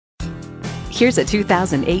Here's a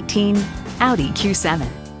 2018 Audi Q7.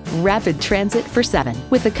 Rapid transit for 7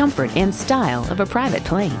 with the comfort and style of a private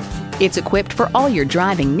plane. It's equipped for all your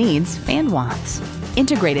driving needs and wants.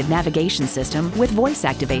 Integrated navigation system with voice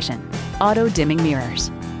activation, auto-dimming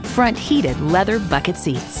mirrors, front heated leather bucket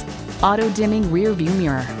seats, auto-dimming rear view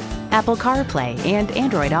mirror, Apple CarPlay and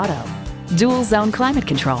Android Auto, dual zone climate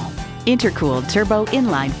control, intercooled turbo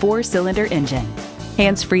inline 4-cylinder engine,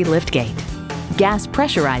 hands-free liftgate, gas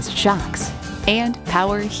pressurized shocks, and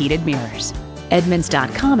power heated mirrors.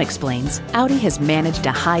 Edmunds.com explains Audi has managed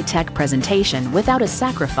a high-tech presentation without a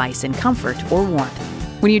sacrifice in comfort or warmth.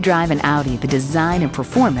 When you drive an Audi, the design and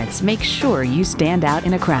performance make sure you stand out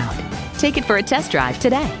in a crowd. Take it for a test drive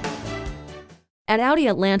today. At Audi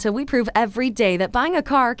Atlanta, we prove every day that buying a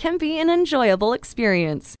car can be an enjoyable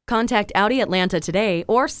experience. Contact Audi Atlanta today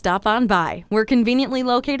or stop on by. We're conveniently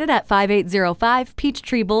located at 5805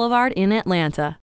 Peachtree Boulevard in Atlanta.